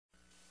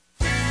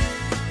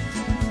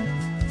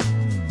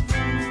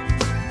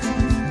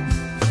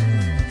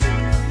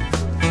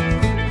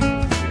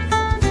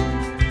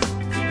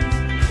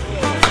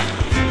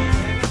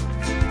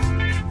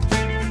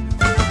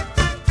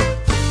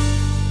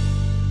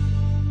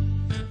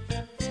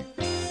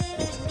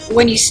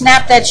When you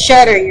snap that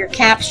shutter, you're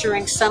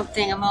capturing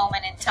something, a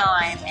moment in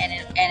time, and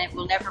it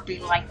will never be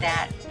like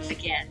that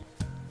again.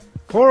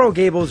 Coral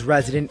Gables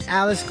resident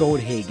Alice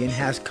Goldhagen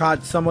has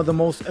caught some of the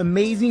most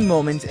amazing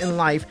moments in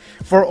life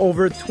for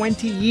over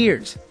 20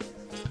 years.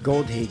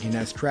 Goldhagen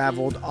has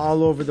traveled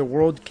all over the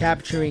world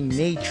capturing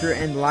nature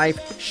and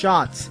life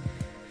shots.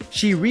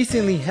 She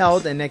recently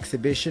held an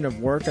exhibition of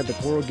work at the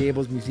Coral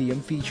Gables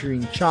Museum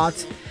featuring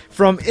shots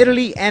from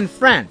Italy and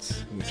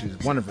France, which is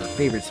one of her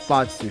favorite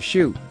spots to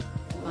shoot.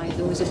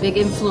 There was a big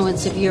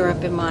influence of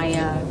Europe in my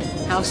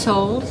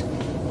household,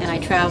 and I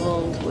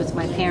traveled with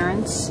my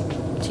parents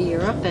to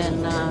Europe,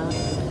 and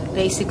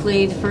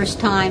basically the first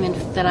time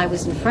that I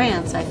was in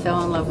France, I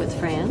fell in love with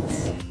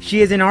France.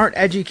 She is an art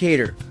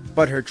educator,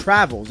 but her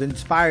travels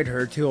inspired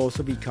her to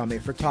also become a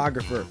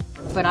photographer.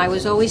 But I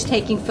was always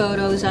taking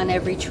photos on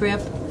every trip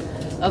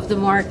of the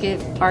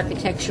market,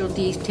 architectural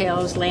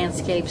details,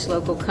 landscapes,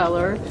 local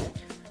color.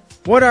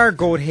 What are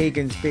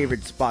Goldhagen's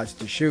favorite spots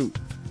to shoot?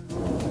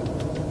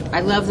 I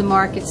love the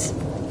markets,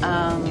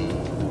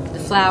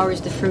 the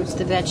flowers, the fruits,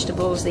 the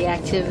vegetables, the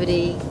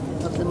activity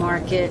of the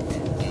market.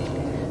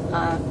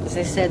 As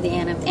I said, the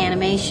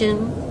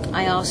animation.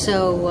 I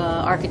also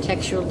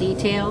architectural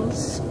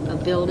details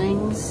of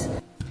buildings.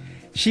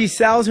 She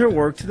sells her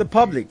work to the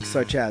public,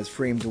 such as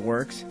framed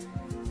works.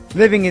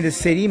 Living in the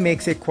city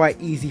makes it quite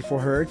easy for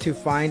her to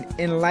find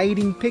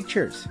enlightening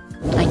pictures.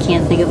 I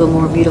can't think of a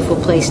more beautiful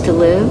place to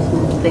live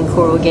than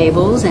Coral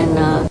Gables,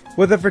 and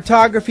with a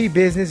photography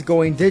business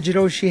going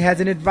digital, she has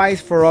an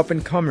advice for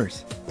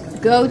up-and-comers.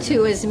 go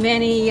to as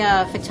many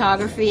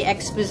photography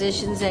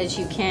expositions as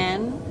you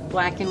can,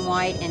 black and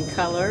white and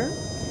color.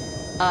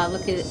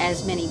 Look at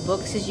as many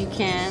books as you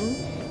can,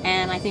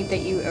 and I think that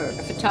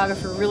a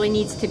photographer really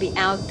needs to be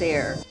out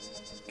there.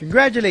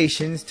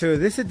 Congratulations to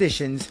this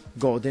edition's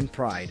Golden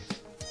Pride.